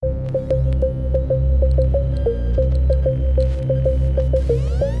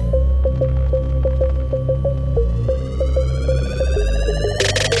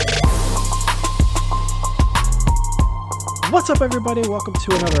up, everybody? Welcome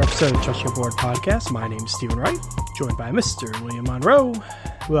to another episode of Trust Your Board Podcast. My name is Stephen Wright, joined by Mr. William Monroe.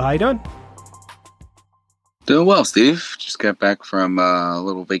 Will, how you doing? Doing well, Steve. Just got back from a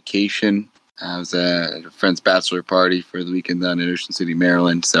little vacation. I was at a friend's bachelor party for the weekend down in Ocean City,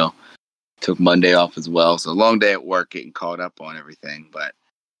 Maryland, so took Monday off as well. So a long day at work getting caught up on everything. But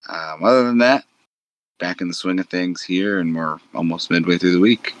other than that, back in the swing of things here, and we're almost midway through the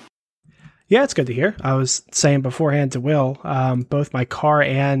week. Yeah, it's good to hear. I was saying beforehand to Will, both my car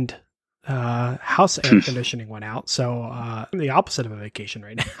and house air conditioning went out, so I'm the opposite of a vacation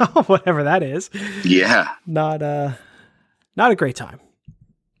right now, whatever that is. Yeah. Not a great time.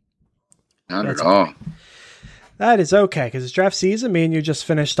 Not at all. Okay. That is okay, because it's draft season. Me and you just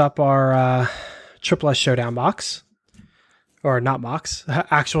finished up our Triple S Showdown box. Or not mocks,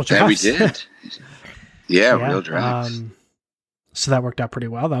 actual drafts. Yeah, we did. Yeah, real drafts. So that worked out pretty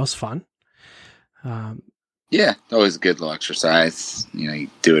well. That was fun. Yeah, always a good little exercise. You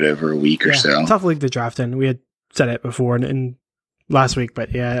do it over a week or so. Tough league to draft in. We had said it before in last week,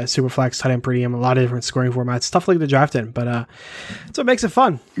 but yeah, Superflex, tight end premium, a lot of different scoring formats. Tough league to draft in, but that's what makes it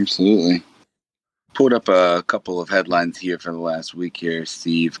fun. Absolutely. Pulled up a couple of headlines here for the last week here,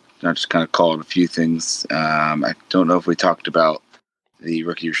 Steve. I just kind of called a few things. I don't know if we talked about the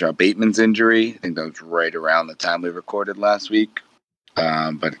rookie Rashad Bateman's injury. I think that was right around the time we recorded last week.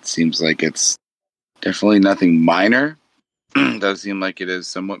 But it seems like it's definitely nothing minor. Does seem like it is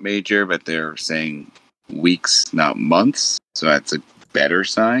somewhat major, but they're saying weeks, not months. So that's a better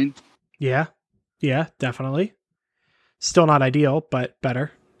sign. Yeah, definitely. Still not ideal, but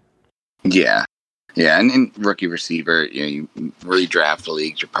better. Yeah. Yeah, and in rookie receiver, you redraft the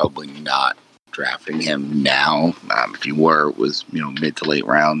leagues, you're probably not drafting him now. If you were, it was mid to late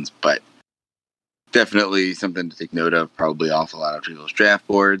rounds, but definitely something to take note of. Probably off a lot of people's draft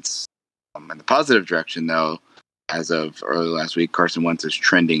boards. In the positive direction, though, as of early last week, Carson Wentz is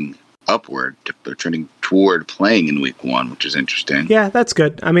trending upward, trending toward playing in week 1, which is interesting. Yeah, that's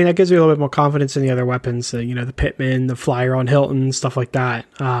good. I mean, that gives you a little bit more confidence in the other weapons. The Pittman, the flyer on Hilton, stuff like that.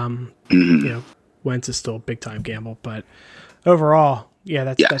 Wentz is still a big time gamble, but overall,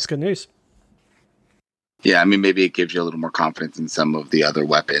 that's good news. Yeah, I mean, maybe it gives you a little more confidence in some of the other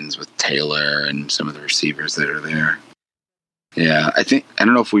weapons with Taylor and some of the receivers that are there. Yeah, I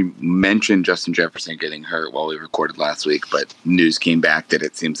don't know if we mentioned Justin Jefferson getting hurt while we recorded last week, but news came back that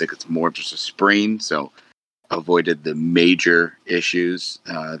it seems like it's more of just a sprain, so avoided the major issues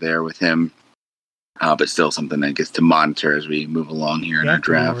there with him, but still something, I guess, to monitor as we move along here in our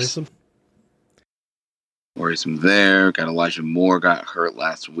drafts. Worrisome there. Got Elijah Moore got hurt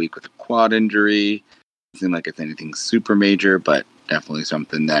last week with a quad injury. Doesn't seem like it's anything super major, but definitely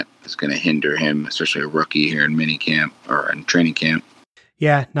something that is going to hinder him, especially a rookie here in minicamp or in training camp.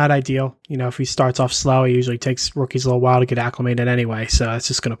 Yeah, not ideal. If he starts off slow, it usually takes rookies a little while to get acclimated anyway, so it's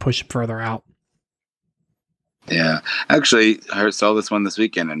just going to push him further out. Yeah, actually, I saw this one this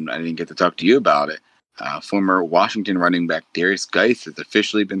weekend, and I didn't get to talk to you about it. Former Washington running back Darius Geis has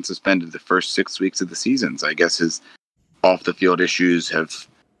officially been suspended the first 6 weeks of the season. So I guess his off-the-field issues have,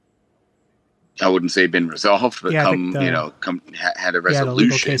 I wouldn't say been resolved, but had a resolution. Yeah, the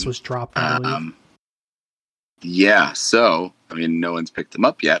legal case was dropped, I believe. So, I mean, no one's picked him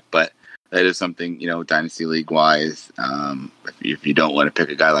up yet, but that is something, Dynasty League-wise, if you don't want to pick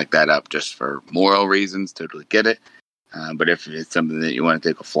a guy like that up just for moral reasons, totally get it. But if it's something that you want to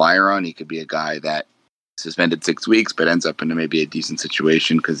take a flyer on, he could be a guy that suspended 6 weeks, but ends up in maybe a decent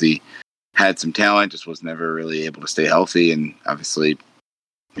situation because he had some talent, just was never really able to stay healthy, and obviously,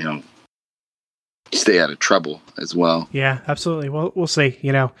 stay out of trouble as well. Yeah, absolutely. Well, we'll see.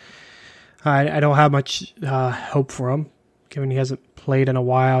 I don't have much hope for him, given he hasn't played in a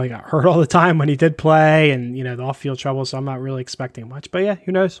while. He got hurt all the time when he did play, and the off-field trouble. So I'm not really expecting much. But yeah,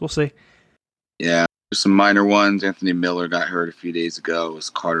 who knows? We'll see. Yeah. Some minor ones. Anthony Miller got hurt a few days ago. Was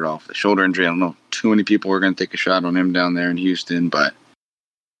carted off the shoulder injury. I don't know too many people were going to take a shot on him down there in Houston, but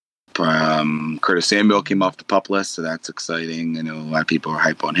Curtis Samuel came off the PUP list, so that's exciting. I know a lot of people are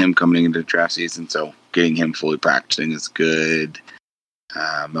hype on him coming into the draft season, so getting him fully practicing is good.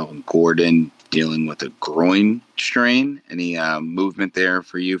 Melvin Gordon dealing with a groin strain. Any movement there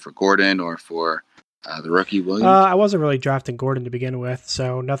for you for Gordon or for the rookie Williams? I wasn't really drafting Gordon to begin with,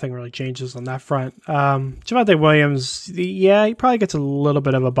 so nothing really changes on that front. Javonte Williams, he probably gets a little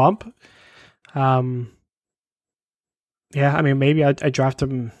bit of a bump. I mean, maybe I draft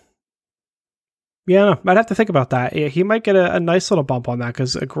him. Yeah, no, I'd have to think about that. He might get a nice little bump on that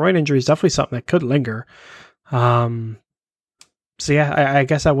because a groin injury is definitely something that could linger. I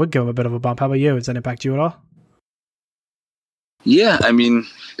guess I would give him a bit of a bump. How about you? Does that impact you at all? Yeah, I mean,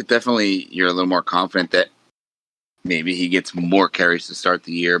 it definitely, you're a little more confident that maybe he gets more carries to start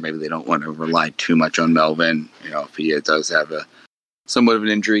the year. Maybe they don't want to rely too much on Melvin. If he does have a somewhat of an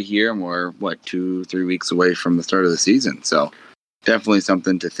injury here, and we're 2-3 weeks away from the start of the season. So definitely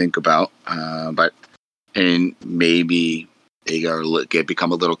something to think about. And maybe they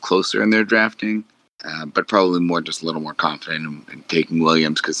become a little closer in their drafting, but probably more just a little more confident in taking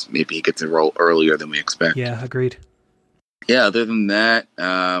Williams because maybe he gets a role earlier than we expect. Yeah, agreed. Yeah, other than that,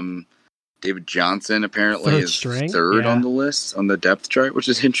 David Johnson apparently is third on the list on the depth chart, which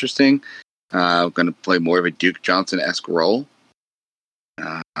is interesting. Going to play more of a Duke Johnson-esque role.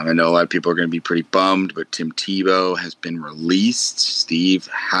 I know a lot of people are going to be pretty bummed, but Tim Tebow has been released. Steve,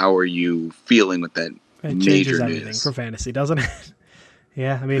 how are you feeling with that? It changes everything for fantasy, doesn't it?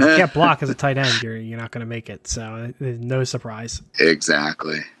 Yeah, I mean, if you can't block as a tight end, you're not going to make it. So no surprise.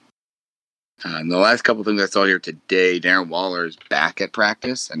 Exactly. And the last couple of things I saw here today, Darren Waller is back at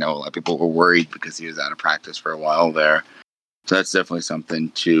practice. I know a lot of people were worried because he was out of practice for a while there. So that's definitely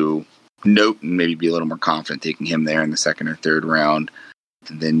something to note and maybe be a little more confident taking him there in the second or third round.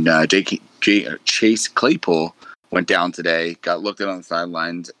 And then Chase Claypool went down today, got looked at on the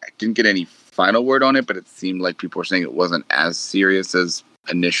sidelines. I didn't get any final word on it, but it seemed like people were saying it wasn't as serious as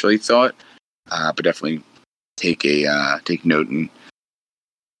initially thought. But definitely take note and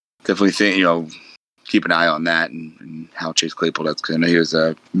definitely think, keep an eye on that and how Chase Claypool does. Because I know he was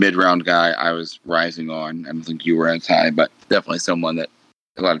a mid-round guy I was rising on. I don't think you were as high, but definitely someone that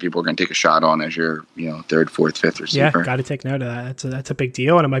a lot of people are going to take a shot on as your, third, fourth, fifth receiver. Yeah, got to take note of that. That's a big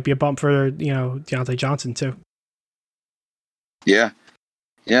deal, and it might be a bump for Deontay Johnson too. Yeah.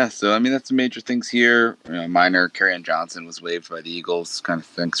 So I mean, that's the major things here. Minor, Kerryon Johnson was waived by the Eagles. Kind of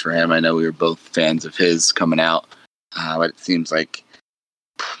thanks for him. I know we were both fans of his coming out, but it seems like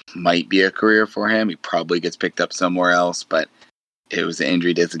might be a career for him. He probably gets picked up somewhere else, but it was an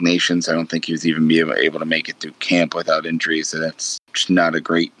injury designation, so I don't think he was even able to make it through camp without injury. So that's just not a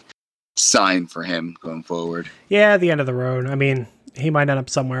great sign for him going forward. Yeah, the end of the road. I mean, he might end up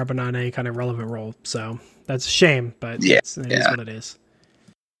somewhere, but not in any kind of relevant role. So that's a shame, but it is what it is.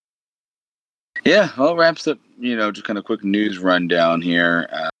 Yeah, well, it wraps up, just kind of quick news rundown here.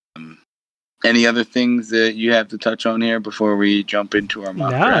 Any other things that you have to touch on here before we jump into our mock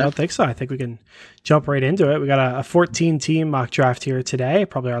draft? No, I don't think so. I think we can jump right into it. We got a 14-team mock draft here today,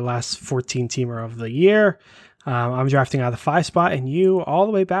 probably our last 14-teamer of the year. I'm drafting out of the 5 spot, and you all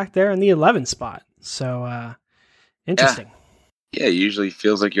the way back there in the 11 spot. So, interesting. Yeah, it usually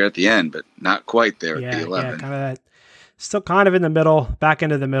feels like you're at the end, but not quite there at the 11. Yeah, kind of that. Still kind of in the middle, back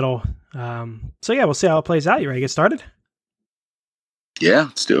into the middle. So, we'll see how it plays out. You ready to get started? Yeah,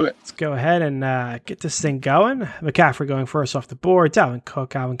 let's do it. Let's go ahead and get this thing going. McCaffrey going first off the board. Dalvin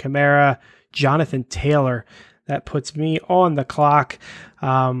Cook, Alvin Kamara, Jonathan Taylor. That puts me on the clock.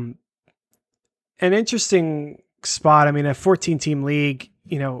 An interesting spot. I mean, a 14-team league,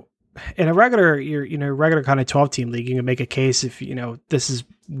 in a regular, regular kind of 12-team league, you can make a case if, this is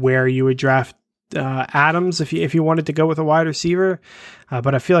where you would draft Adams if you wanted to go with a wide receiver.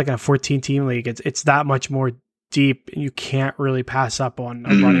 But I feel like in a 14-team league, it's that much more deep, and you can't really pass up on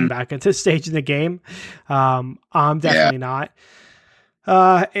a running back at this stage in the game. I'm definitely not.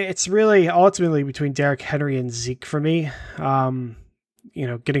 It's really ultimately between Derrick Henry and Zeke for me.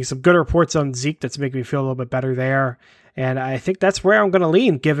 Getting some good reports on Zeke that's making me feel a little bit better there. And I think that's where I'm going to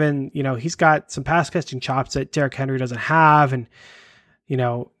lean, given, he's got some pass catching chops that Derrick Henry doesn't have. And,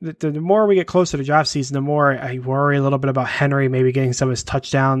 the more we get closer to draft season, the more I worry a little bit about Henry maybe getting some of his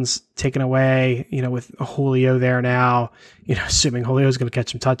touchdowns taken away, with Julio there now, assuming Julio's going to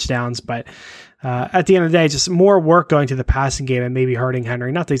catch some touchdowns. But at the end of the day, just more work going to the passing game and maybe hurting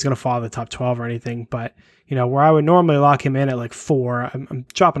Henry. Not that he's going to fall in the top 12 or anything, but, where I would normally lock him in at like 4, I'm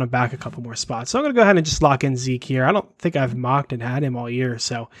dropping him back a couple more spots. So I'm going to go ahead and just lock in Zeke here. I don't think I've mocked and had him all year,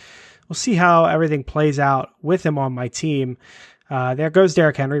 so we'll see how everything plays out with him on my team. There goes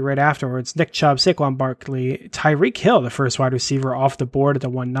Derrick Henry right afterwards. Nick Chubb, Saquon Barkley, Tyreek Hill, the first wide receiver off the board at the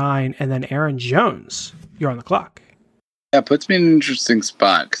 1-9, and then Aaron Jones. You're on the clock. Yeah, it puts me in an interesting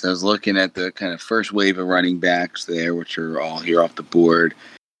spot because I was looking at the kind of first wave of running backs there, which are all here off the board.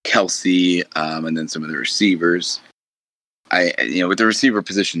 Kelsey, and then some of the receivers. With the receiver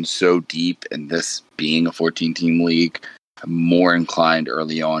position so deep and this being a 14-team league, I'm more inclined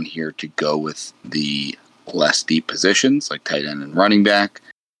early on here to go with the less deep positions like tight end and running back.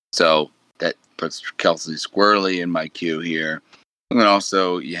 So that puts Kelsey squarely in my queue here. And then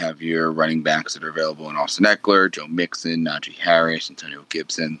also you have your running backs that are available in Austin Eckler, Joe Mixon, Najee Harris, Antonio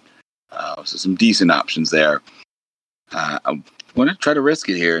Gibson. So some decent options there. I want to try to risk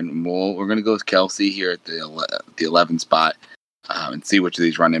it here, and we're going to go with Kelsey here at the 11 spot. and see which of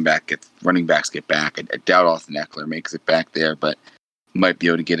these running backs get back. I doubt Austin Eckler makes it back there, but might be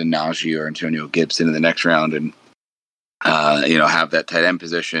able to get a Najee or Antonio Gibson in the next round and have that tight end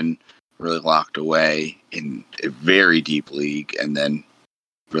position really locked away in a very deep league, and then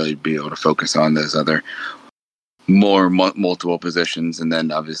really be able to focus on those other more multiple positions. And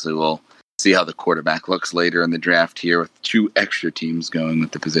then obviously we'll see how the quarterback looks later in the draft here with 2 extra teams going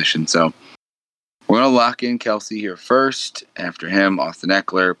with the position. So we're going to lock in Kelce here first. After him, Austin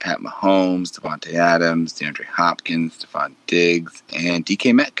Eckler, Pat Mahomes, Devontae Adams, DeAndre Hopkins, Stephon Diggs, and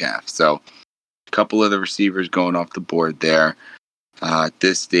DK Metcalf. So a couple of the receivers going off the board there. At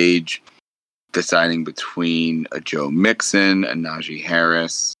this stage, deciding between a Joe Mixon, a Najee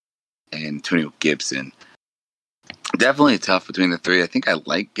Harris, and Antonio Gibson. Definitely tough between the 3. I think I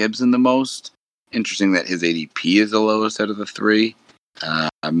like Gibson the most. Interesting that his ADP is the lowest out of the 3.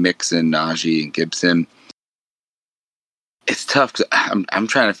 Mixon, Najee, and Gibson. It's tough because I'm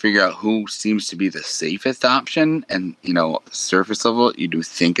trying to figure out who seems to be the safest option. And, surface level, you do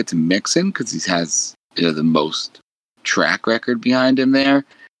think it's Mixon because he has the most track record behind him there.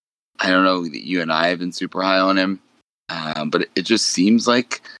 I don't know that you and I have been super high on him, but it just seems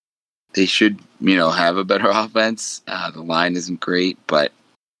like they should, have a better offense. The line isn't great, but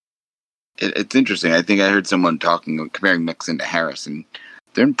it's interesting. I think I heard someone comparing Mixon to Harris, and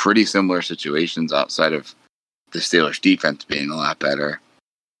they're in pretty similar situations outside of the Steelers' defense being a lot better.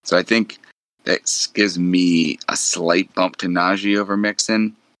 So I think that gives me a slight bump to Najee over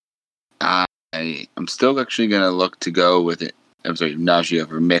Mixon. I'm still actually going to look to go with it. I'm sorry, Najee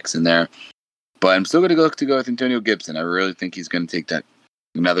over Mixon there. But I'm still going to look to go with Antonio Gibson. I really think he's going to take that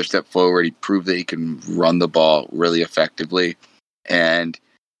another step forward. He proved that he can run the ball really effectively. And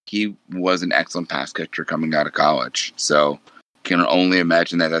he was an excellent pass catcher coming out of college. So can only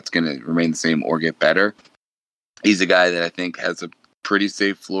imagine that that's going to remain the same or get better. He's a guy that I think has a pretty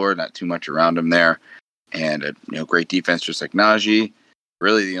safe floor, not too much around him there. And a great defense just like Najee.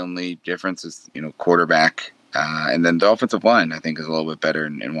 Really the only difference is, quarterback. And then the offensive line, I think, is a little bit better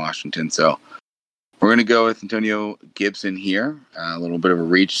in Washington. So we're going to go with Antonio Gibson here. A little bit of a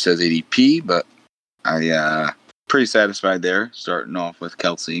reach, says ADP, but I pretty satisfied there, starting off with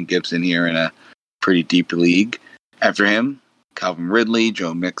Kelce and Gibson here in a pretty deep league. After him, Calvin Ridley,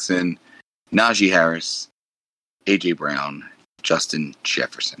 Joe Mixon, Najee Harris, A.J. Brown, Justin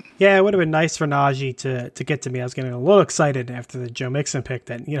Jefferson. Yeah, it would have been nice for Najee to get to me. I was getting a little excited after the Joe Mixon pick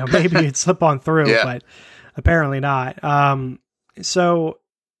that, maybe he'd slip on through, yeah. But apparently not. So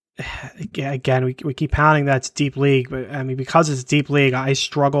again, we keep pounding that's deep league, but I mean, because it's deep league, I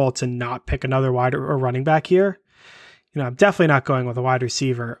struggle to not pick another wide or running back here. I'm definitely not going with a wide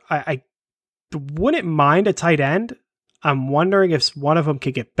receiver. I wouldn't mind a tight end. I'm wondering if one of them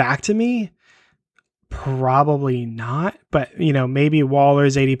could get back to me. Probably not, but maybe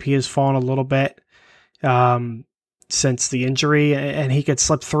Waller's ADP has fallen a little bit since the injury, and he could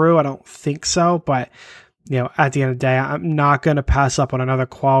slip through. I don't think so, but at the end of the day, I'm not going to pass up on another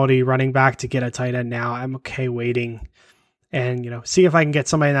quality running back to get a tight end now. I'm okay waiting and, see if I can get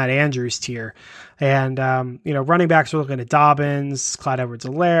somebody in that Andrews tier. And, running backs, we're looking at Dobbins, Clyde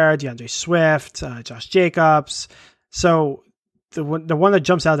Edwards-Helaire, DeAndre Swift, Josh Jacobs. So the one that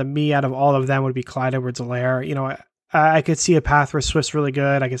jumps out to me out of all of them would be Clyde Edwards-Helaire. I could see a path where Swift's really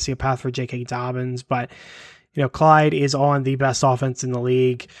good. I could see a path for J.K. Dobbins, but, Clyde is on the best offense in the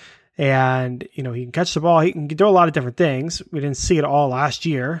league. And, he can catch the ball. He can do a lot of different things. We didn't see it all last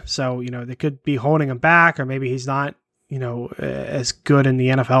year. So, they could be holding him back, or maybe he's not, as good in the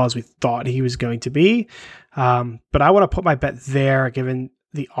NFL as we thought he was going to be. But I want to put my bet there, given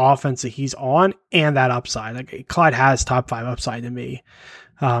the offense that he's on and that upside. Like, Clyde has top 5 upside to me,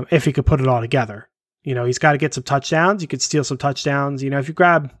 if he could put it all together. He's got to get some touchdowns. You could steal some touchdowns. If you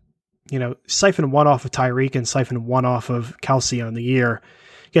grab, siphon one off of Tyreek and siphon one off of Kelce on the year,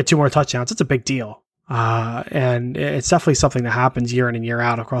 get 2 more touchdowns. It's a big deal. And it's definitely something that happens year in and year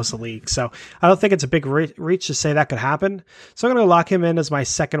out across the league. So I don't think it's a big reach to say that could happen. So I'm going to lock him in as my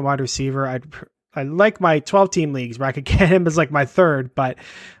second wide receiver. I like my 12-team leagues where I could get him as like my third, but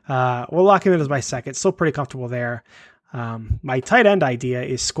we'll lock him in as my second. Still pretty comfortable there. My tight end idea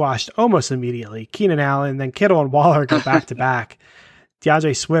is squashed almost immediately. Keenan Allen, then Kittle and Waller go back to back.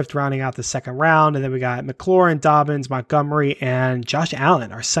 DeAndre Swift rounding out the second round. And then we got McLaurin, Dobbins, Montgomery, and Josh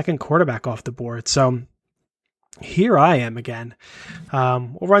Allen, our second quarterback off the board. So here I am again.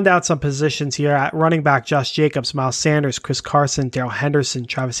 We'll run down some positions here. At running back, Josh Jacobs, Miles Sanders, Chris Carson, Darrell Henderson,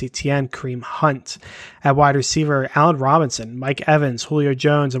 Travis Etienne, Kareem Hunt. At wide receiver, Allen Robinson, Mike Evans, Julio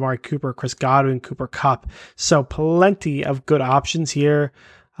Jones, Amari Cooper, Chris Godwin, Cooper Kupp. So plenty of good options here.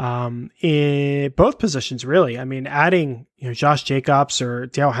 in both positions, really. I mean, adding Josh Jacobs or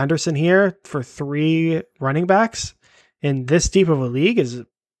Darrell Henderson here for 3 running backs in this deep of a league is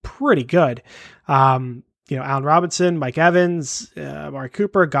pretty good. Allen Robinson, Mike Evans, Amari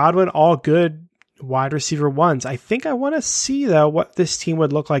Cooper, Godwin, all good wide receiver ones. I think I want to see, though, what this team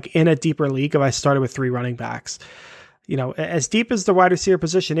would look like in a deeper league if I started with 3 running backs. As deep as the wide receiver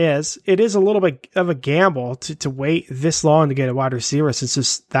position is, it is a little bit of a gamble to wait this long to get a wide receiver since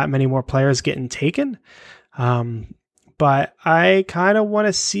there's that many more players getting taken. But I kind of want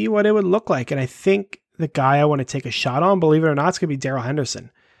to see what it would look like. And I think the guy I want to take a shot on, believe it or not, it's going to be Darrell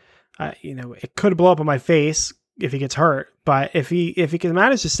Henderson. It could blow up in my face if he gets hurt, but if he can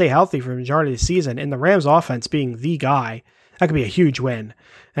manage to stay healthy for the majority of the season, and the Rams offense being the guy, that could be a huge win.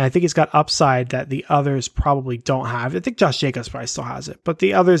 And I think he's got upside that the others probably don't have. I think Josh Jacobs probably still has it, but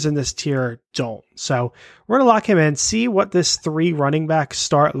the others in this tier don't. So we're going to lock him in, see what this 3 running back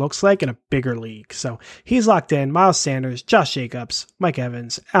start looks like in a bigger league. So he's locked in. Miles Sanders, Josh Jacobs, Mike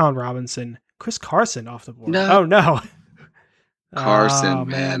Evans, Allen Robinson, Chris Carson off the board. No. Oh, no. Carson,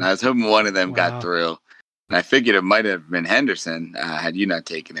 man. I was hoping one of them got through. And I figured it might have been Henderson had you not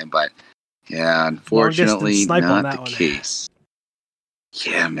taken him. But, yeah, unfortunately, not the case.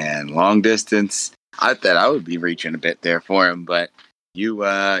 Yeah, man, long distance. I thought I would be reaching a bit there for him, but you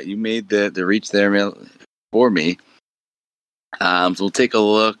made the reach there for me. So we'll take a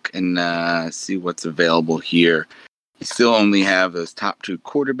look and see what's available here. You still only have those top 2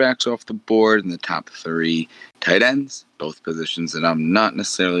 quarterbacks off the board and the top 3 tight ends, both positions that I'm not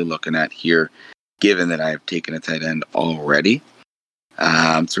necessarily looking at here, given that I have taken a tight end already.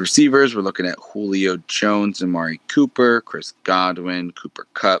 So receivers, we're looking at Julio Jones, Amari Cooper, Chris Godwin, Cooper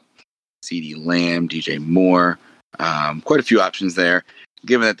Kupp, CeeDee Lamb, DJ Moore. Quite a few options there.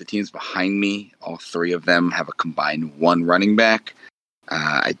 Given that the teams behind me, all 3 of them have a combined 1 running back,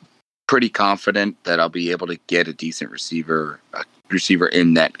 I'm pretty confident that I'll be able to get a decent receiver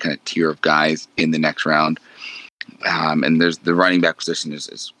in that kind of tier of guys in the next round. And there's the running back position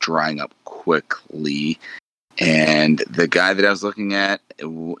is drying up quickly. And the guy that I was looking at,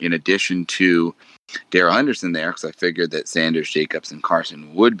 in addition to Darrell Henderson there, because I figured that Sanders, Jacobs, and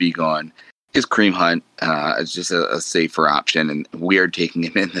Carson would be gone, is Kareem Hunt. It's just a safer option, and weird taking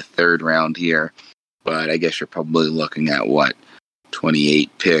him in the 3rd round here. But I guess you're probably looking at,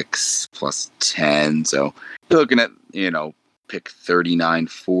 28 picks plus 10. So you're looking at, pick 39,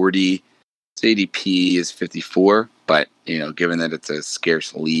 40. His ADP is 54, but, given that it's a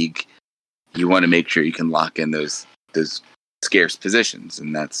scarce league, you want to make sure you can lock in those scarce positions,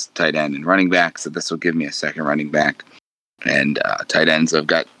 and that's tight end and running back. So this will give me a 2nd running back and tight ends. So I've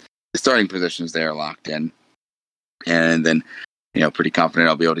got the starting positions there locked in, and then pretty confident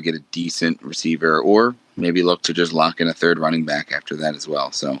I'll be able to get a decent receiver, or maybe look to just lock in a 3rd running back after that as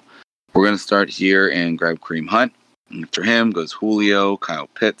well. So we're going to start here and grab Kareem Hunt. After him goes Julio, Kyle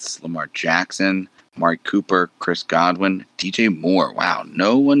Pitts, Lamar Jackson, Mark Cooper, Chris Godwin, DJ Moore. Wow,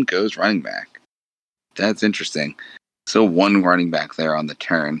 no one goes running back. That's interesting. So 1 running back there on the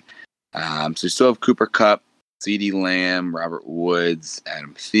turn. So you still have Cooper Kupp, CeeDee Lamb, Robert Woods,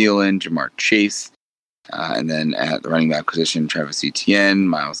 Adam Thielen, Jamar Chase. And then at the running back position, Travis Etienne,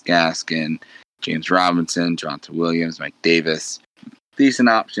 Myles Gaskin, James Robinson, Jonathan Williams, Mike Davis. Decent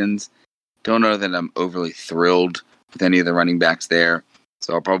options. Don't know that I'm overly thrilled with any of the running backs there.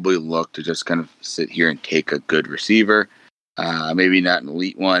 So I'll probably look to just kind of sit here and take a good receiver. Maybe not an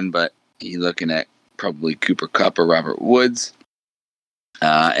elite one, but you're looking at probably Cooper Kupp or Robert Woods.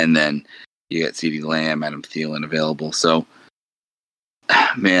 And then you got CeeDee Lamb, Adam Thielen available. So,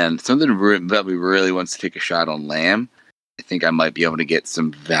 man, something that we really wants to take a shot on Lamb. I think I might be able to get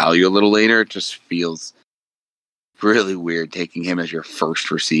some value a little later. It just feels really weird taking him as your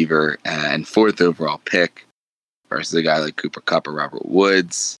 1st receiver and 4th overall pick versus a guy like Cooper Kupp or Robert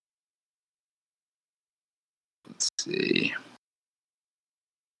Woods. Let's see.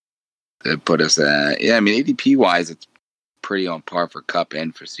 That put us at, ADP-wise, it's pretty on par for Kupp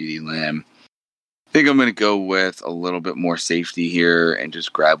and for CeeDee Lamb. I think I'm going to go with a little bit more safety here and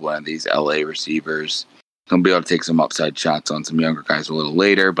just grab one of these LA receivers. I'll be able to take some upside shots on some younger guys a little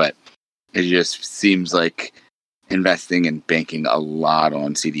later, but it just seems like investing and banking a lot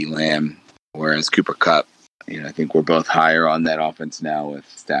on CeeDee Lamb, whereas Cooper Kupp, I think we're both higher on that offense now with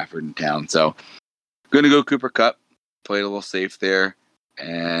Stafford in town. So I'm going to go Cooper Kupp, played a little safe there.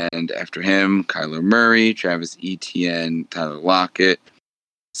 And after him, Kyler Murray, Travis Etienne, Tyler Lockett,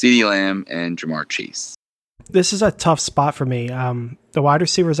 CeeDee Lamb, and Jamar Chase. This is a tough spot for me. The wide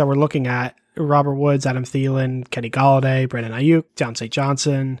receivers that we're looking at, Robert Woods, Adam Thielen, Kenny Golladay, Brandon Ayuk, Deontay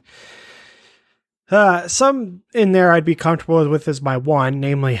Johnson. Some in there I'd be comfortable with as my one,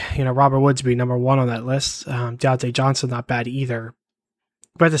 namely, Robert Woods would be number one on that list. Deontay Johnson, not bad either.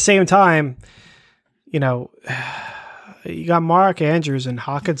 But at the same time, you got Mark Andrews and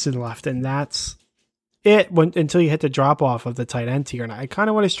Hockenson left, and that's it until you hit the drop off of the tight end tier. And I kind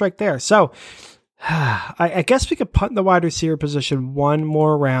of want to strike there. So I guess we could punt the wide receiver position one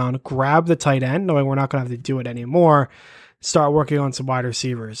more round, grab the tight end, knowing we're not going to have to do it anymore, start working on some wide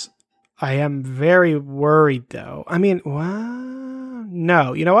receivers. I am very worried, though. I mean,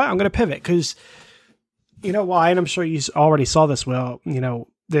 no. You know what? I'm going to pivot because you know why, and I'm sure you already saw this, Will.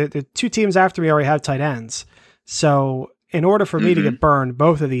 The two teams after me already have tight ends. So in order for me to get burned,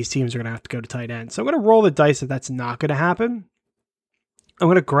 both of these teams are going to have to go to tight end. So I'm going to roll the dice that that's not going to happen. I'm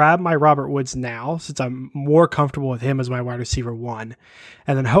going to grab my Robert Woods now since I'm more comfortable with him as my wide receiver one.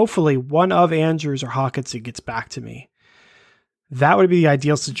 And then hopefully one of Andrews or Hockenson gets back to me. That would be the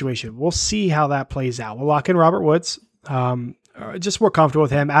ideal situation. We'll see how that plays out. We'll lock in Robert Woods. Just more comfortable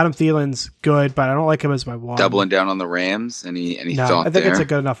with him. Adam Thielen's good, but I don't like him as my one. Doubling down on the Rams? Any no, thought I think there? It's a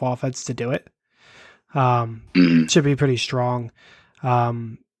good enough offense to do it. Should be pretty strong.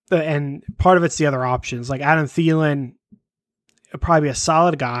 And part of it's the other options. Like Adam Thielen, probably a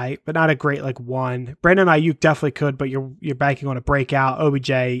solid guy, but not a great one. Brandon Ayuk definitely could, but you're banking on a breakout. OBJ,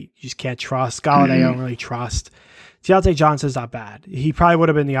 you just can't trust. Galladay, I don't really trust. Deontay Johnson's not bad. He probably would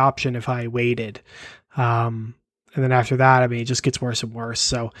have been the option if I waited. And then after that, I mean, it just gets worse and worse.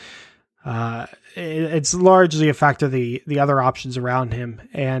 So it's largely a factor of the other options around him.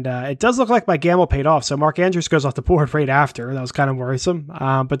 And it does look like my gamble paid off. So Mark Andrews goes off the board right after. That was kind of worrisome.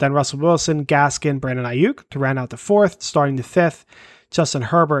 But then Russell Wilson, Gaskin, Brandon Ayuk to round out the fourth, starting the fifth, Justin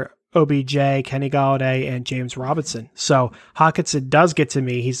Herbert, OBJ, Kenny Galladay, and James Robinson. So Hockenson does get to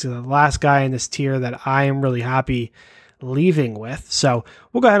me. He's the last guy in this tier that I am really happy leaving with. So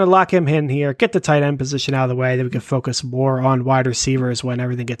we'll go ahead and lock him in here, get the tight end position out of the way, then we can focus more on wide receivers when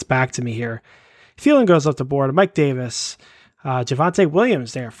everything gets back to me here. Thielen goes up the board. Mike Davis, Javonte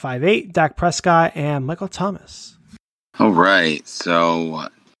Williams there, 5'8", Dak Prescott, and Michael Thomas. All right. So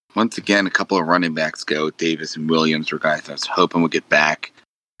once again, a couple of running backs go. Davis and Williams were guys I was hoping would get back,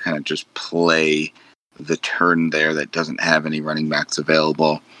 kind of just play the turn there that doesn't have any running backs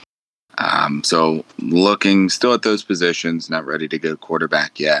available. So looking still at those positions, not ready to go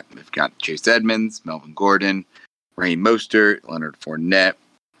quarterback yet. We've got Chase Edmonds, Melvin Gordon, Raheem Mostert, Leonard Fournette,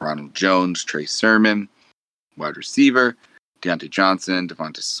 Ronald Jones, Trey Sermon, wide receiver, Deontay Johnson,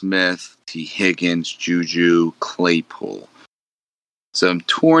 Devonta Smith, T. Higgins, Juju, Claypool. So I'm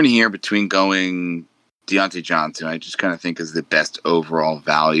torn here between going Deontay Johnson, I just kind of think is the best overall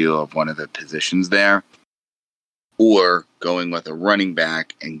value of one of the positions there, or going with a running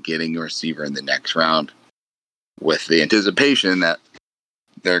back and getting a receiver in the next round with the anticipation that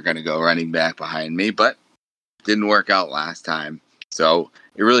they're going to go running back behind me, but didn't work out last time. So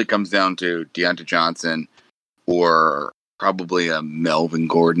it really comes down to Deontay Johnson or probably a Melvin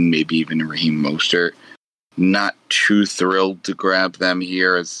Gordon, maybe even a Raheem Mostert. Not too thrilled to grab them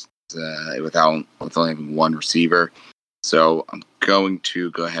here with only having one receiver. So I'm going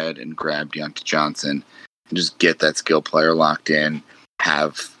to go ahead and grab Deontay Johnson and just get that skill player locked in,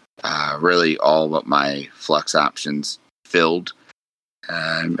 have really all of my flex options filled.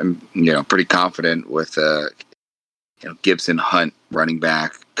 I'm pretty confident with Gibson, Hunt, running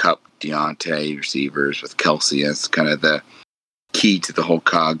back, Kupp, Deontay, receivers with Kelsey as kind of the key to the whole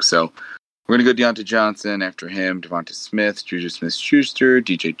cog. So we're going to go Deontay Johnson. After him, Devonta Smith, Juju Smith-Schuster,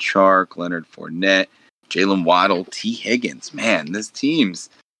 DJ Chark, Leonard Fournette, Jalen Waddle, T. Higgins. Man, these teams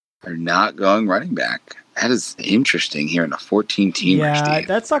are not going running back. That is interesting here in a 14-team. Yeah,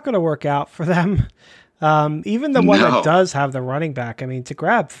 that's not going to work out for them. Even the one that does have the running back, I mean, to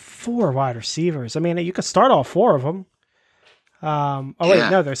grab 4 wide receivers, I mean, you could start all 4 of them.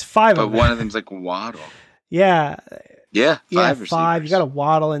 There's 5 of them. But one of them's like Waddle. Yeah. Yeah, 5 5. You got a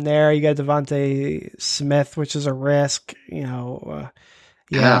Waddle in there. You got Devonta Smith, which is a risk. I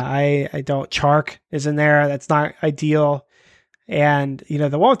don't. Chark is in there. That's not ideal. And,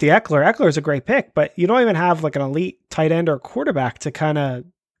 the one with the Eckler is a great pick, but you don't even have like an elite tight end or quarterback to kind of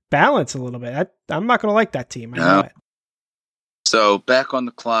balance a little bit. I'm not going to like that team. I know it. So back on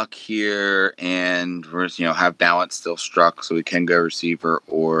the clock here, and we're have balance still struck, so we can go receiver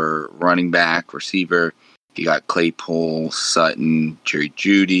or running back. Receiver, you got Claypool, Sutton, Jerry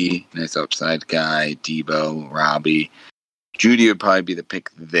Jeudy, nice upside guy, Debo, Robbie. Jeudy would probably be the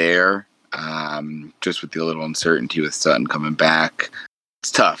pick there, just with the little uncertainty with Sutton coming back.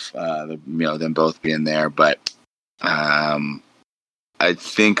 It's tough, them both being there, but I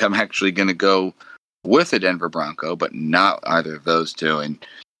think I'm actually going to go with a Denver Bronco, but not either of those two, and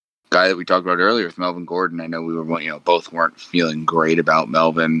guy that we talked about earlier with Melvin Gordon. I know we were, both weren't feeling great about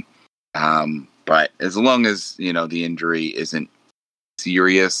Melvin. But as long as, the injury isn't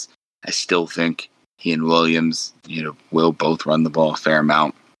serious, I still think he and Williams, will both run the ball a fair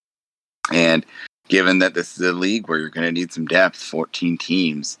amount. And given that this is a league where you're going to need some depth, 14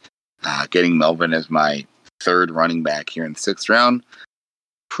 teams, getting Melvin as my third running back here in the 6th round,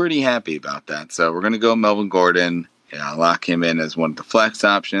 pretty happy about that. So we're going to go Melvin Gordon, lock him in as one of the flex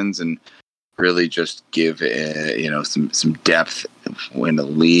options and really just give, some depth in a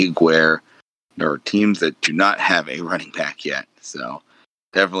league where there are teams that do not have a running back yet. So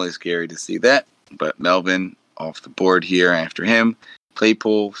definitely scary to see that. But Melvin off the board here after him.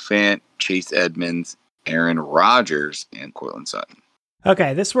 Claypool, Fant, Chase Edmonds, Aaron Rodgers, and Courtland Sutton.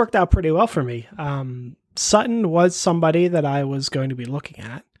 Okay, this worked out pretty well for me. Sutton was somebody that I was going to be looking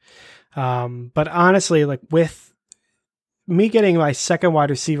at. But honestly, like with me getting my second wide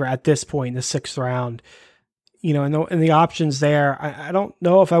receiver at this point in the 6th round, in the options there, I don't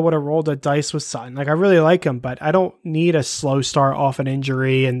know if I would have rolled a dice with Sutton. Like, I really like him, but I don't need a slow start off an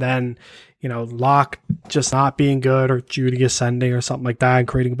injury and then, Locke just not being good or Judy ascending or something like that and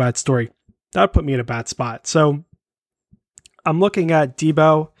creating a bad story. That would put me in a bad spot. So I'm looking at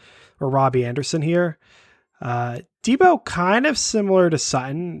Debo or Robbie Anderson here. Debo kind of similar to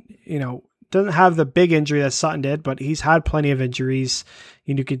Sutton, doesn't have the big injury that Sutton did, but he's had plenty of injuries.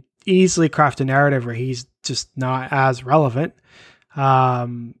 You could easily craft a narrative where he's just not as relevant.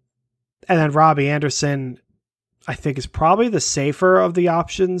 And then Robbie Anderson, I think, is probably the safer of the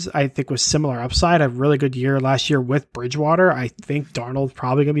options. I think with similar upside, a really good year last year with Bridgewater. I think Darnold's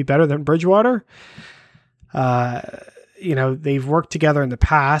probably going to be better than Bridgewater. They've worked together in the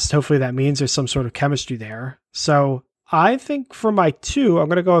past. Hopefully that means there's some sort of chemistry there. So I think for my 2, I'm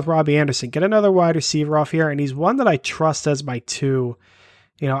going to go with Robbie Anderson. Get another wide receiver off here, and he's one that I trust as my 2.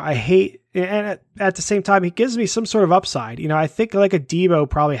 I hate, and at the same time, he gives me some sort of upside. I think like a Debo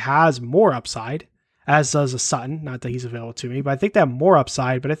probably has more upside, as does a Sutton. Not that he's available to me, but I think they have more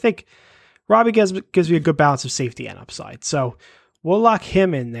upside. But I think Robbie gives me a good balance of safety and upside. So we'll lock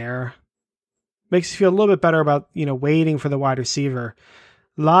him in there. Makes you feel a little bit better about, waiting for the wide receiver.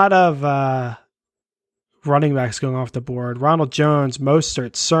 A lot of running backs going off the board. Ronald Jones,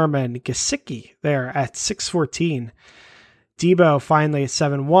 Mostert, Sermon, Gesicki there at 6'14". Debo finally at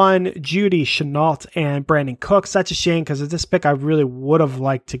 7'1". Judy, Chenault, and Brandon Cooks. That's a shame because at this pick, I really would have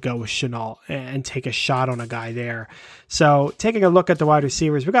liked to go with Chenault and take a shot on a guy there. So taking a look at the wide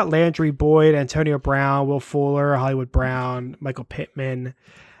receivers, we got Landry, Boyd, Antonio Brown, Will Fuller, Hollywood Brown, Michael Pittman.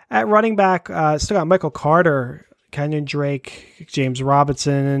 At running back, still got Michael Carter, Kenyon Drake, James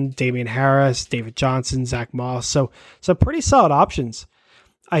Robinson, Damian Harris, David Johnson, Zach Moss. So some pretty solid options.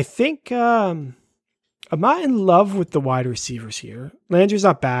 I think I'm not in love with the wide receivers here. Landry's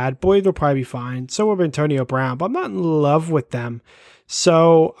not bad. Boyd will probably be fine. So will Antonio Brown, but I'm not in love with them.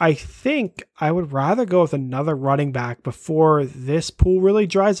 So I think I would rather go with another running back before this pool really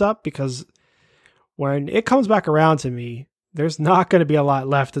dries up, because when it comes back around to me, there's not going to be a lot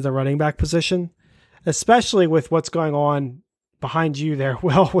left at the running back position, especially with what's going on behind you there.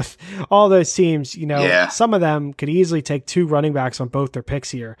 Well, with all those teams, Some of them could easily take 2 running backs on both their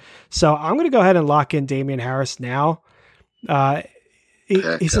picks here. So I'm going to go ahead and lock in Damian Harris now.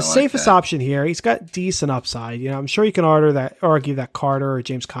 He's the safest option here. He's got decent upside. I'm sure you can argue that Carter or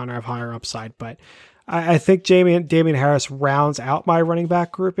James Conner have higher upside, but I think Damian Harris rounds out my running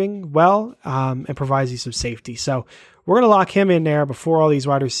back grouping well, and provides you some safety. So we're going to lock him in there before all these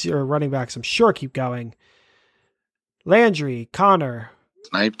wide receiver running backs, I'm sure, keep going. Landry, Connor.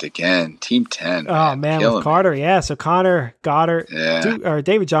 Sniped again. Team 10. Oh, man, with Carter. Yeah, so Connor, Goddard, or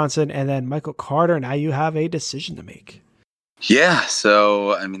David Johnson, and then Michael Carter. Now you have a decision to make. Yeah,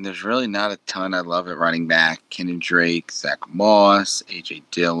 so, there's really not a ton I love at running back. Kenyon Drake, Zach Moss, A.J.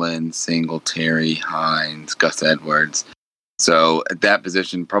 Dillon, Singletary, Hines, Gus Edwards. So at that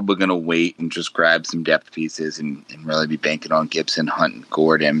position, probably going to wait and just grab some depth pieces and really be banking on Gibson, Hunt, and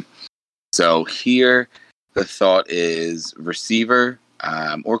Gordon. So here, the thought is receiver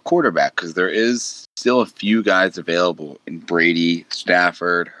or quarterback, because there is still a few guys available in Brady,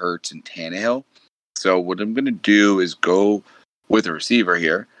 Stafford, Hurts, and Tannehill. So what I'm going to do is go with a receiver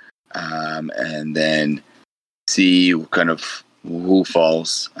here and then see kind of who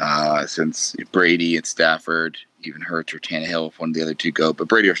falls, since Brady and Stafford, even Hurts or Tannehill, if one of the other 2 go. But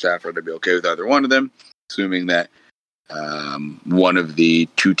Brady or Stafford, I'd be okay with either one of them, assuming that one of the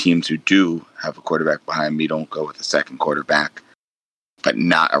 2 teams who do have a quarterback behind me don't go with a second quarterback, but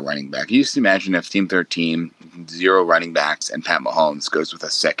not a running back. You just imagine if Team 13, 0 running backs, and Pat Mahomes goes with a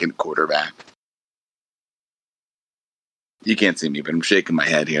second quarterback. You can't see me, but I'm shaking my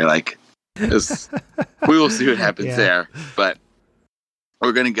head here. Like, we will see what happens there. But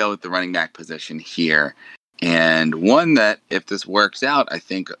we're going to go with the running back position here. And one that, if this works out, I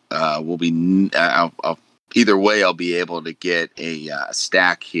think will be either way, I'll be able to get a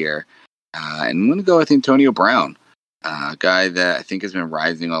stack here. And I'm going to go with Antonio Brown, a guy that I think has been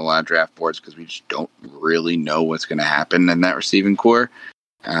rising on a lot of draft boards because we just don't really know what's going to happen in that receiving core.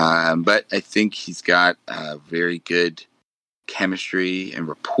 But I think he's got a very good chemistry and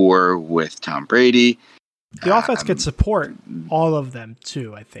rapport with Tom Brady. The offense can support all of them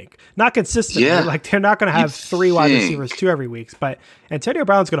too, I think. Not consistently. Yeah, like they're not going to have three wide receivers 2 every week, but Antonio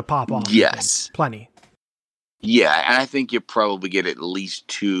Brown's going to pop off. Yes. Plenty. Yeah, and I think you probably get at least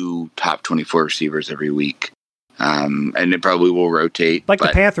 2 top 24 receivers every week. And it probably will rotate. Like the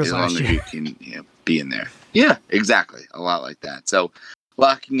Panthers last year. As long as you can be in there. Yeah, exactly. A lot like that. So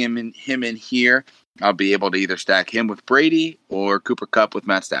locking him in here, I'll be able to either stack him with Brady or Cooper Kupp with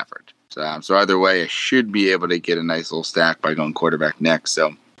Matt Stafford. So either way, I should be able to get a nice little stack by going quarterback next.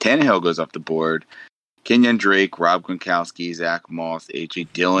 So Tannehill goes off the board. Kenyon Drake, Rob Gronkowski, Zach Moss, A.J.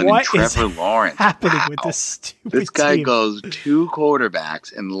 Dillon, and Trevor Lawrence. Happening with this stupid This guy team. goes 2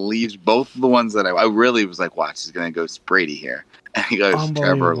 quarterbacks and leaves both of the ones that I really was like, watch, he's going to go Brady here. And he goes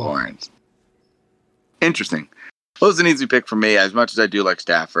Trevor Lawrence. Interesting. Well, it's an easy pick for me. As much as I do like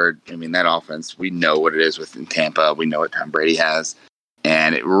Stafford, I mean, that offense, we know what it is within Tampa. We know what Tom Brady has.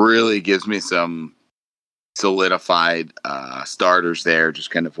 And it really gives me some solidified starters there, just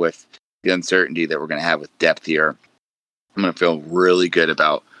kind of with the uncertainty that we're going to have with depth here. I'm going to feel really good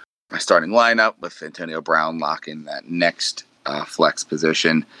about my starting lineup with Antonio Brown locking that next flex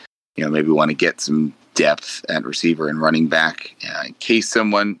position. You know, maybe want to get some depth at receiver and running back in case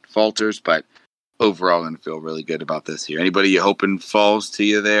someone falters, but overall, I'm going to feel really good about this here. Anybody you hoping falls to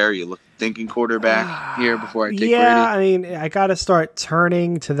you there? You thinking quarterback here before I take Brady? I mean, I got to start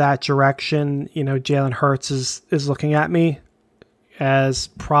turning to that direction. You know, Jalen Hurts is looking at me as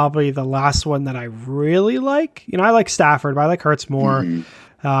probably the last one that I really like. You know, I like Stafford, but I like Hurts more.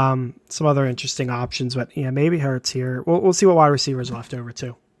 Mm-hmm. Some other interesting options, but yeah, maybe Hurts here. We'll see what wide receivers are left over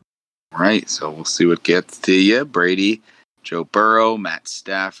too. Right, so we'll see what gets to you. Brady, Joe Burrow, Matt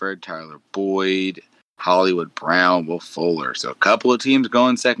Stafford, Tyler Boyd, Hollywood Brown, Will Fuller. So a couple of teams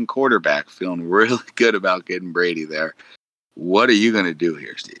going second quarterback, feeling really good about getting Brady there. What are you going to do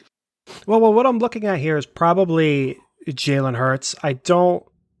here, Steve? Well, what I'm looking at here is probably Jalen Hurts. I don't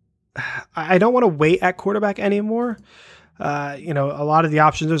want to wait at quarterback anymore. You know, a lot of the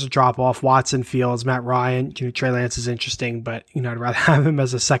options, there's a drop off. Watson, Fields, Matt Ryan, Trey Lance is interesting, but I'd rather have him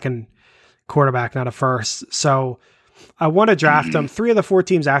as a second quarterback, not a first. So I want to draft them. 3 of the 4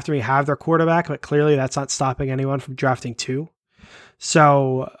 teams after me have their quarterback, but clearly that's not stopping anyone from drafting 2.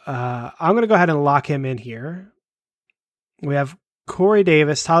 So I'm going to go ahead and lock him in here. We have Corey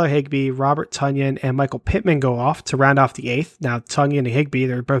Davis, Tyler Higbee, Robert Tonyan, and Michael Pittman go off to round off the 8th. Now, Tonyan and Higbee,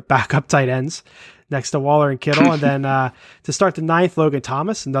 they're both backup tight ends next to Waller and Kittle. And then to start the 9th, Logan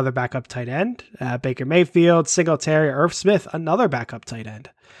Thomas, another backup tight end. Baker Mayfield, Singletary, Irv Smith, another backup tight end.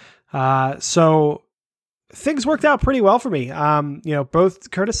 So things worked out pretty well for me.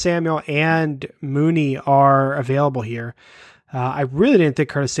 Both Curtis Samuel and Mooney are available here. I really didn't think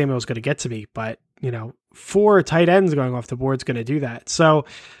Curtis Samuel was going to get to me, but 4 tight ends going off the board is going to do that. So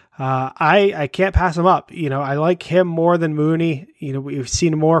I can't pass him up. I like him more than Mooney. We've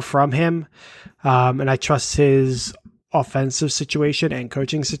seen more from him, and I trust his offensive situation and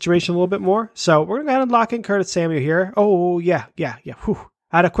coaching situation a little bit more. So we're going to go ahead and lock in Curtis Samuel here. Oh, yeah. Whew.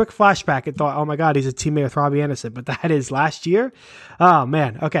 I had a quick flashback and thought, oh my God, he's a teammate with Robbie Anderson, but that is last year. Oh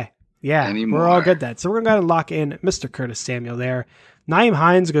man. Okay. Yeah. We're all good then. So we're going to go ahead and lock in Mr. Curtis Samuel there. Nyheim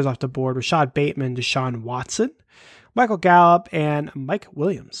Hines goes off the board. Rashad Bateman, Deshaun Watson, Michael Gallup, and Mike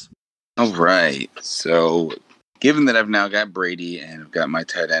Williams. All right. So given that I've now got Brady and I've got my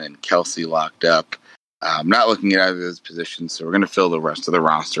tight end and Kelsey locked up, I'm not looking at either of those positions. So we're going to fill the rest of the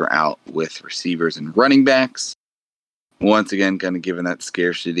roster out with receivers and running backs. Once again, kind of given that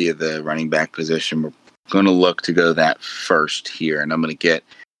scarcity of the running back position, we're going to look to go that first here. And I'm going to get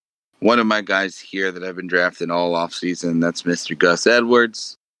one of my guys here that I've been drafting all offseason. That's Mr. Gus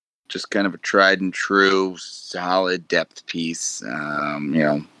Edwards. Just kind of a tried and true, solid depth piece.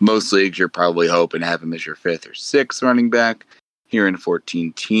 Most leagues you're probably hoping to have him as your 5th or 6th running back. Here in a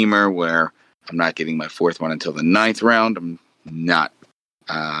 14-teamer where I'm not getting my 4th one until the 9th round. I'm not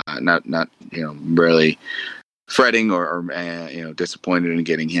really fretting or disappointed in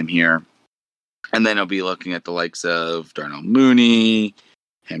getting him here. And then I'll be looking at the likes of Darnell Mooney,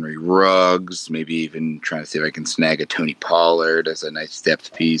 Henry Ruggs, maybe even trying to see if I can snag a Tony Pollard as a nice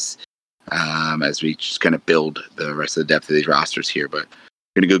depth piece. as we just kind of build the rest of the depth of these rosters here. But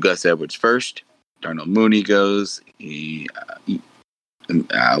we're going to go Gus Edwards first. Darnell Mooney goes.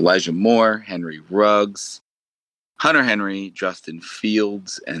 Elijah Moore, Henry Ruggs, Hunter Henry, Justin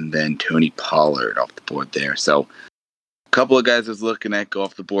Fields, and then Tony Pollard off the board there. So a couple of guys I was looking at go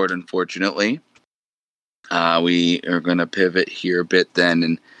off the board, unfortunately. We are going to pivot here a bit then,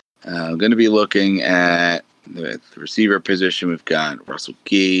 and I'm going to be looking at the receiver position. We've got Russell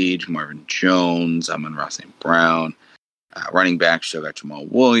Gage, Marvin Jones, Amon-Ra St. Brown. Running back, still got Jamal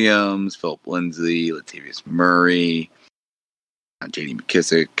Williams, Philip Lindsay, Latavius Murray, J.D.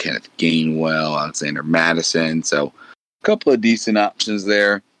 McKissick, Kenneth Gainwell, Alexander Madison. So a couple of decent options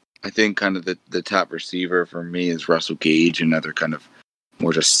there. I think kind of the top receiver for me is Russell Gage, another kind of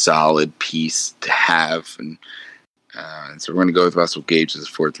more just solid piece to have. And so we're going to go with Russell Gage as a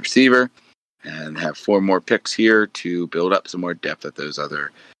fourth receiver and have 4 more picks here to build up some more depth at those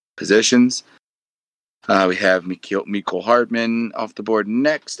other positions. We have Mecole Hardman off the board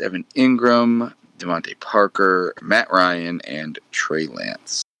next, Evan Ingram, Devontae Parker, Matt Ryan, and Trey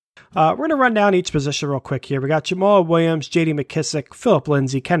Lance. We're going to run down each position real quick here. We got Jamal Williams, J.D. McKissick, Philip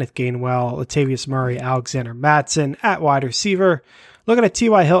Lindsay, Kenneth Gainwell, Latavius Murray, Alexander Mattson at wide receiver. Looking at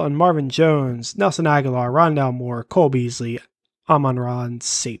T.Y. Hilton, Marvin Jones, Nelson Aguilar, Rondell Moore, Cole Beasley, Amon-Ra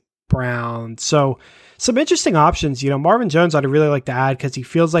St. Brown. So some interesting options. Marvin Jones I'd really like to add because he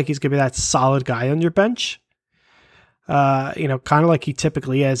feels like he's going to be that solid guy on your bench. Kind of like he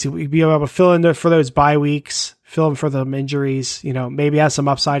typically is. He'll be able to fill in there for those bye weeks, fill in for the injuries, maybe has some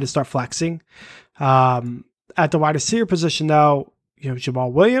upside to start flexing. At the wide receiver position, though,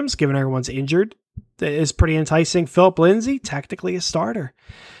 Jamal Williams, given everyone's injured, is pretty enticing. Philip Lindsay, technically a starter.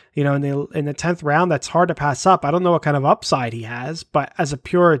 In the 10th round, that's hard to pass up. I don't know what kind of upside he has, but as a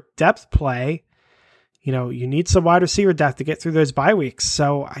pure depth play, you need some wide receiver depth to get through those bye weeks.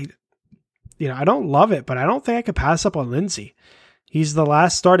 So I don't love it, but I don't think I could pass up on Lindsay. He's the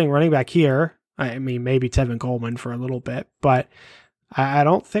last starting running back here. I mean, maybe Tevin Coleman for a little bit, but I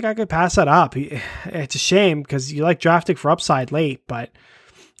don't think I could pass that up. It's a shame because you like drafting for upside late, but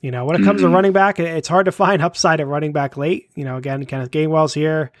when it comes to running back, it's hard to find upside at running back late. Again, Kenneth Gainwell's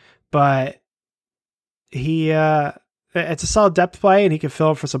here, but it's a solid depth play, and he can fill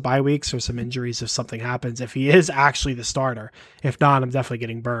in for some bye weeks or some injuries if something happens, if he is actually the starter. If not, I'm definitely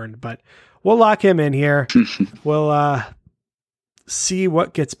getting burned, but we'll lock him in here. We'll see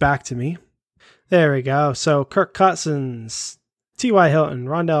what gets back to me. There we go. So Kirk Cousins, T.Y. Hilton,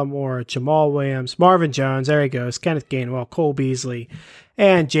 Rondell Moore, Jamal Williams, Marvin Jones, there he goes, Kenneth Gainwell, Cole Beasley,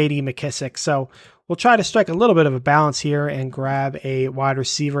 and J.D. McKissick. So we'll try to strike a little bit of a balance here and grab a wide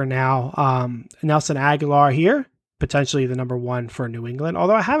receiver now. Nelson Aguilar here, potentially the number 1 for New England,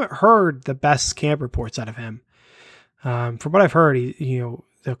 although I haven't heard the best camp reports out of him. From what I've heard, the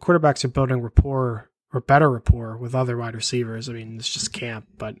quarterbacks are building rapport or better rapport with other wide receivers. I mean, it's just camp,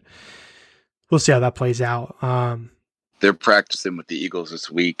 but we'll see how that plays out. They're practicing with the Eagles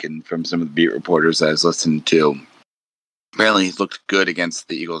this week, and from some of the beat reporters I was listening to, apparently he's looked good against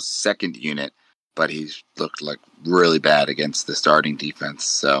the Eagles' second unit, but he's looked like really bad against the starting defense.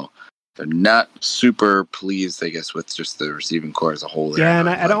 So they're not super pleased, I guess, with just the receiving core as a whole. Yeah, and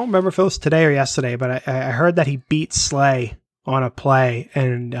I don't remember if it was today or yesterday, but I heard that he beat Slay on a play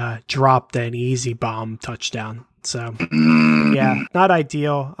and dropped an easy bomb touchdown. So, yeah, not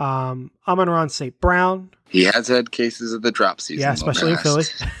ideal. Amon-Ra St. Brown. He has had cases of the drop season. Yeah, especially in Philly.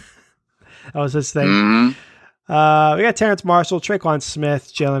 That was his thing. Mm-hmm. We got Terrence Marshall, Traquan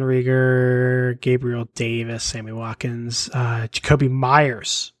Smith, Jalen Reagor, Gabriel Davis, Sammy Watkins, Jacoby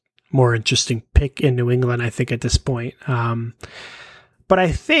Myers. More interesting pick in New England, I think, at this point. But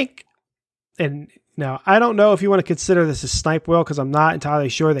I think, and now I don't know if you want to consider this a snipe, Will, because I'm not entirely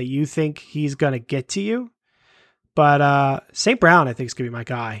sure that you think he's going to get to you. But St. Brown, I think, is going to be my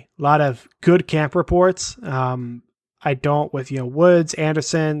guy. A lot of good camp reports. I don't, with Woods,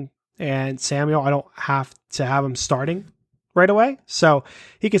 Anderson, and Samuel, I don't have to have him starting right away. So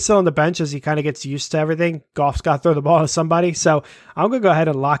he can sit on the bench as he kind of gets used to everything. Goff's got to throw the ball to somebody. So I'm going to go ahead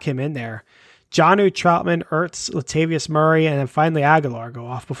and lock him in there. Jonnu, Troutman, Ertz, Latavius Murray, and then finally Aguilar go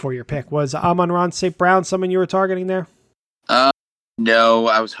off before your pick. Was Amon-Ra St. Brown someone you were targeting there? No,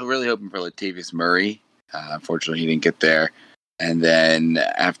 I was really hoping for Latavius Murray. Unfortunately, he didn't get there. And then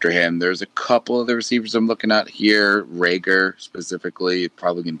after him, there's a couple of the receivers I'm looking at here. Reagor, specifically,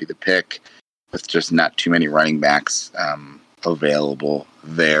 probably going to be the pick with just not too many running backs available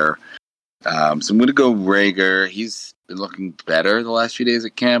there. So I'm going to go Reagor. He's been looking better the last few days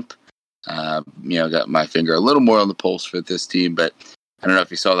at camp. Got my finger a little more on the pulse for this team, but I don't know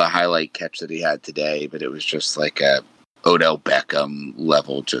if you saw the highlight catch that he had today, but it was just like a Odell Beckham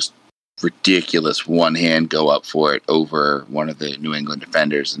level, just ridiculous one hand go up for it over one of the New England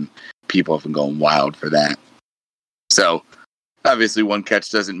defenders, and people have been going wild for that. So obviously one catch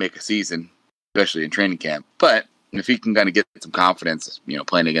doesn't make a season, especially in training camp, but if he can kind of get some confidence,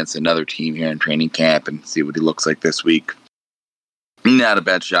 playing against another team here in training camp and see what he looks like this week, not a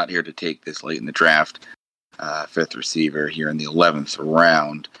bad shot here to take this late in the draft. Fifth receiver here in the 11th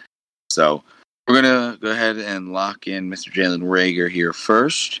round. So we're going to go ahead and lock in Mr. Jalen Reagor here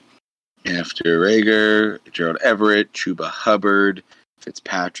first. After Reagor, Gerald Everett, Chuba Hubbard,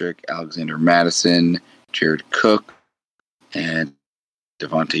 Fitzpatrick, Alexander Madison, Jared Cook, and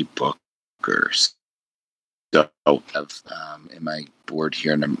Devontae Booker. So in my board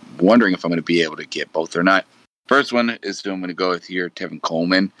here, and I'm wondering if I'm going to be able to get both or not. First one is who I'm going to go with here, Tevin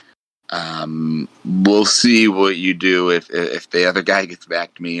Coleman. We'll see what you do if the other guy gets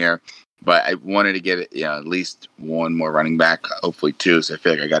back to me here. But I wanted to get at least one more running back, hopefully two. So I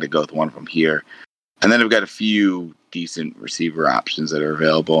feel like I got to go with one of them here. And then I've got a few decent receiver options that are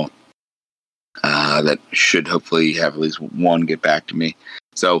available that should hopefully have at least one get back to me.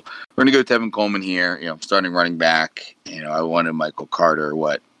 So we're going to go with Tevin Coleman here, starting running back. I wanted Michael Carter,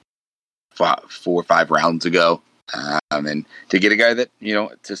 4 or 5 rounds ago. And to get a guy that,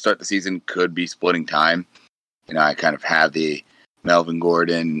 to start the season could be splitting time. I kind of have the Melvin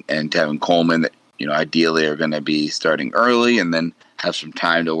Gordon and Tevin Coleman that, ideally are going to be starting early and then have some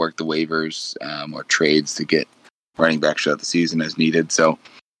time to work the waivers or trades to get running backs throughout the season as needed. So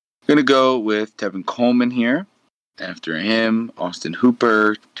I'm going to go with Tevin Coleman here. After him, Austin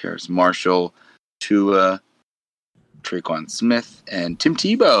Hooper, Terrace Marshall, Tua, Traquan Smith, and Tim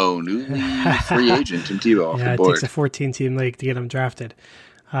Tebow, newly free agent Tim Tebow off the board. It takes a 14-team league to get him drafted.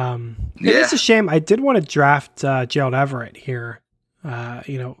 It's a shame. I did want to draft Gerald Everett here.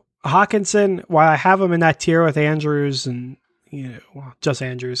 Hawkinson, while I have him in that tier with Andrews and, just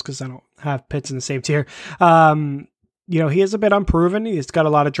Andrews because I don't have Pitts in the same tier. He is a bit unproven. He's got a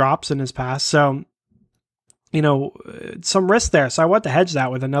lot of drops in his past. So, some risk there. So I want to hedge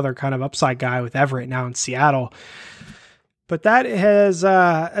that with another kind of upside guy with Everett now in Seattle. But that has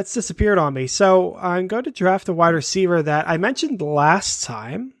that's disappeared on me. So I'm going to draft a wide receiver that I mentioned last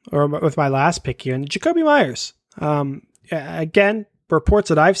time, or with my last pick here, and Jacoby Myers. Again, reports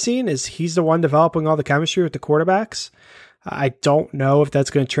that I've seen is he's the one developing all the chemistry with the quarterbacks. I don't know if that's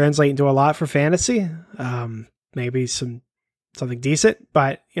going to translate into a lot for fantasy. Maybe something decent,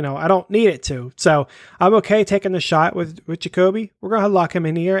 but I don't need it to. So I'm okay taking the shot with Jacoby. We're going to lock him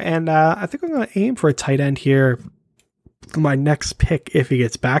in here, and I think I'm going to aim for a tight end here for my next pick if he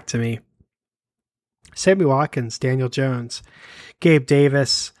gets back to me. Sammy Watkins, Daniel Jones, Gabe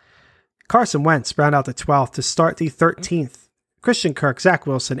Davis, Carson Wentz round out the 12th to start the 13th. Christian Kirk, Zach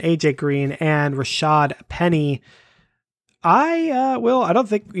Wilson, AJ Green, and Rashad Penny. I don't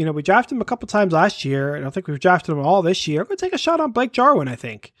think, we drafted him a couple times last year. I don't think we've drafted him all this year. I'm going to take a shot on Blake Jarwin, I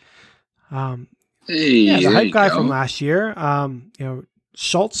think. The hype guy from last year.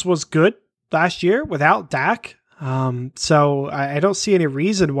 Schultz was good last year without Dak. So I don't see any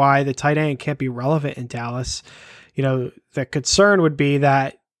reason why the tight end can't be relevant in Dallas. The concern would be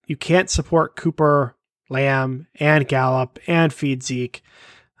that you can't support Cooper, Lamb, and Gallup, and feed Zeke.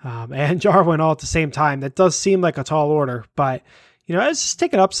 And Jarwin all at the same time. That does seem like a tall order, but let's just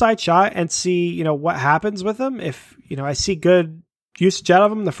take an upside shot and see, what happens with him. If, I see good usage out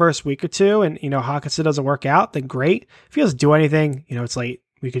of him the first week or two and, Hawkinson doesn't work out, then great. If he doesn't do anything, it's late.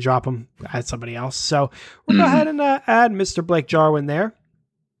 We could drop him, add somebody else. So we'll go ahead and add Mr. Blake Jarwin there.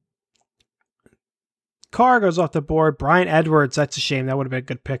 Carr goes off the board. Brian Edwards, that's a shame. That would have been a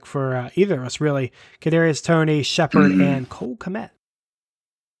good pick for either of us, really. Kadarius Toney, Shepard, and Cole Kmet.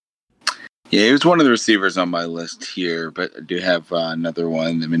 Yeah, he was one of the receivers on my list here, but I do have another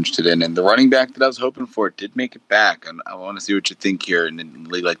one I'm interested in. And the running back that I was hoping for did make it back. And I want to see what you think here in a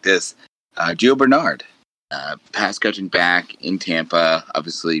league like this. Gio Bernard, pass catching back in Tampa,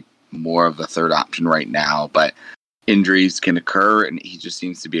 obviously more of a third option right now, but injuries can occur, and he just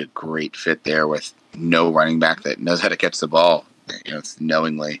seems to be a great fit there with no running back that knows how to catch the ball,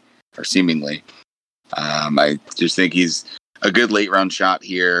 knowingly or seemingly. I just think he's a good late round shot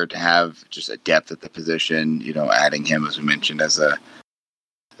here to have just a depth at the position, adding him, as we mentioned, as I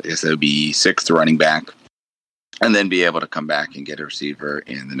guess it would be 6th running back, and then be able to come back and get a receiver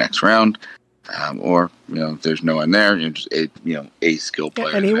in the next round. Or, if there's no one there, just a skill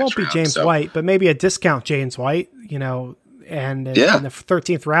player. And he won't be James White, but maybe a discount James White, and in the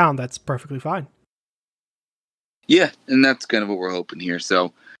 13th round, that's perfectly fine. Yeah, and that's kind of what we're hoping here.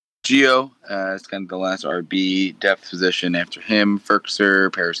 So Gio is kind of the last RB depth position. After him,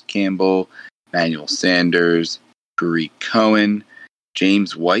 Ferkser, Paris Campbell, Manuel Sanders, Tariq Cohen,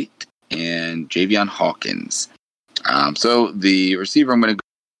 James White, and Javion Hawkins. So the receiver, I'm going to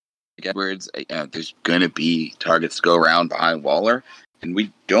go Edwards. There's going to be targets to go around behind Waller, and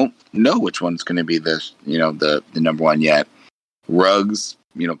we don't know which one's going to be the number one yet. Ruggs,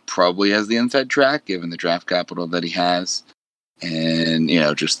 probably has the inside track given the draft capital that he has, and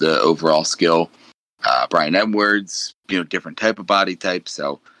just the overall skill. Bryan Edwards, different type of body type,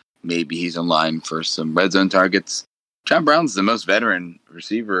 so maybe he's in line for some red zone targets. John Brown's the most veteran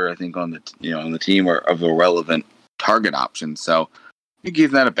receiver, I think, on the team, or of a relevant target option. So I think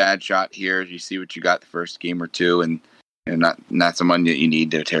he's not a bad shot here. You see what you got the first game or two, and not someone that you need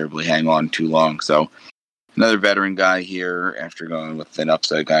to terribly hang on too long. So another veteran guy here after going with an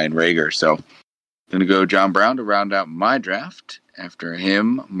upside guy in Rager. So I'm going to go John Brown to round out my draft. After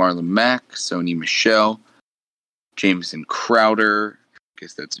him, Marlon Mack, Sony Michel, Jameson Crowder, I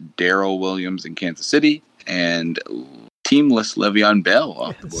guess that's Darrell Williams in Kansas City, and teamless Le'Veon Bell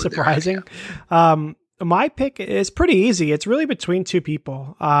off the board. Surprising. My pick is pretty easy. It's really between two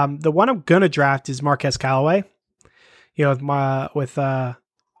people. The one I'm going to draft is Marquez Callaway. With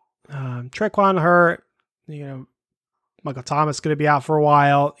Traquan hurt, Michael Thomas going to be out for a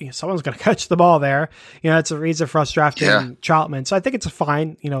while. Someone's going to catch the ball there. It's a reason for us drafting Troutman. So I think it's a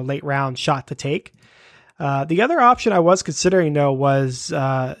fine, late round shot to take. The other option I was considering, though, was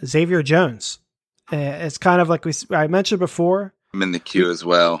Xavier Jones. It's kind of like I mentioned before. I'm in the queue as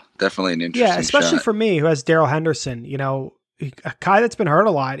well. Definitely an interesting especially shot. For me, who has Darrell Henderson. A guy that's been hurt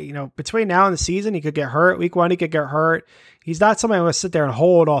a lot. Between now and the season, he could get hurt. Week 1, he could get hurt. He's not somebody I'm going to sit there and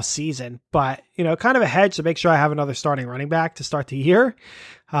hold all season, but kind of a hedge to make sure I have another starting running back to start the year.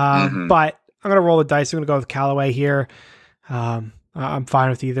 But I'm going to roll the dice. I'm going to go with Callaway here. I'm fine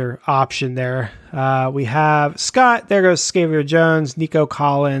with either option there. We have Scott. There goes Xavier Jones, Nico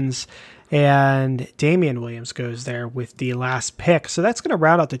Collins, and Damian Williams goes there with the last pick. So that's going to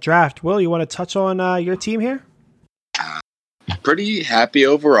round out the draft. Will, you want to touch on your team here? Pretty happy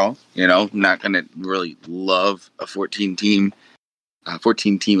overall. Not going to really love a 14-team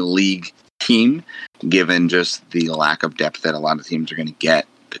league team, given just the lack of depth that a lot of teams are going to get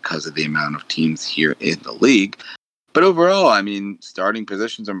because of the amount of teams here in the league. But overall, starting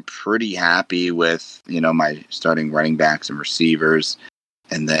positions, I'm pretty happy with, my starting running backs and receivers.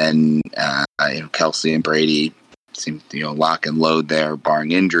 And then, Kelsey and Brady seem to, lock and load there,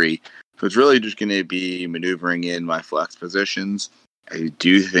 barring injury. So it's really just going to be maneuvering in my flex positions. I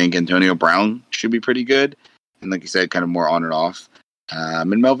do think Antonio Brown should be pretty good. And like you said, kind of more on and off. And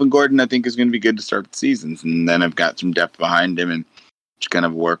Melvin Gordon, I think, is going to be good to start the seasons. And then I've got some depth behind him and just kind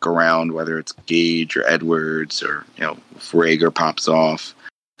of work around whether it's Gage or Edwards or, if Rager pops off.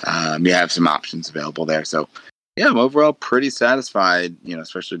 You have some options available there. So, yeah, I'm overall pretty satisfied,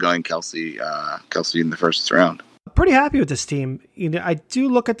 especially going Kelsey in the first round. Pretty happy with this team. I do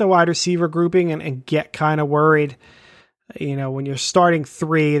look at the wide receiver grouping and get kind of worried. When you're starting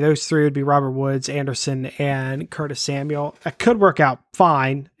 3, those 3 would be Robert Woods, Anderson, and Curtis Samuel. That could work out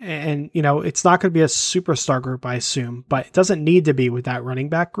fine. And, it's not going to be a superstar group, I assume, but it doesn't need to be with that running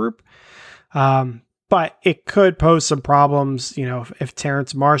back group. But it could pose some problems, if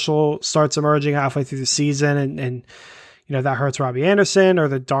Terrence Marshall starts emerging halfway through the season and that hurts Robbie Anderson, or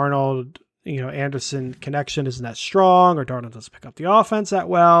the Darnold, Anderson connection isn't that strong, or Darnold doesn't pick up the offense that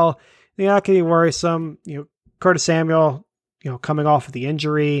well. That can be worrisome. Curtis Samuel, coming off of the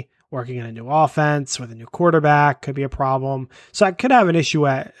injury, working in a new offense with a new quarterback could be a problem. So I could have an issue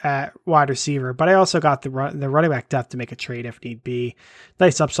at wide receiver, but I also got the running back depth to make a trade if need be.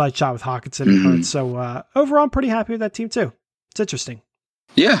 Nice upside shot with Hawkinson and Hurts. So overall, I'm pretty happy with that team too. It's interesting.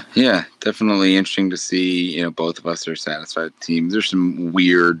 Yeah, definitely interesting to see. Both of us are satisfied with the team. There's some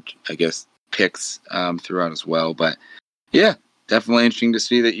weird, I guess, picks throughout as well, but yeah, definitely interesting to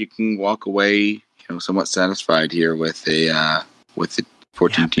see that you can walk away, somewhat satisfied here with the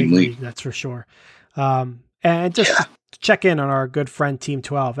 14-team league. That's for sure. And just to check in on our good friend Team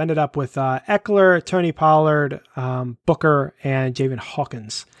 12, ended up with Eckler, Tony Pollard, Booker, and Javion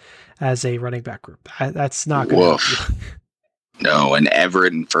Hawkins as a running back group. That's not going to help you. No, and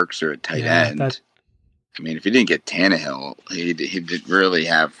Everett and Ferkser at tight end. If he didn't get Tannehill, he didn't really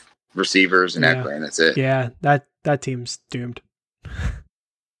have receivers and Eckler, and that's it. Yeah, that team's doomed.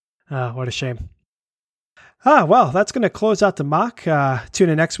 What a shame. Well, that's going to close out the mock. Tune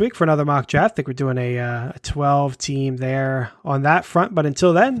in next week for another mock draft. I think we're doing a 12 team there on that front. But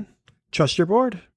until then, trust your board.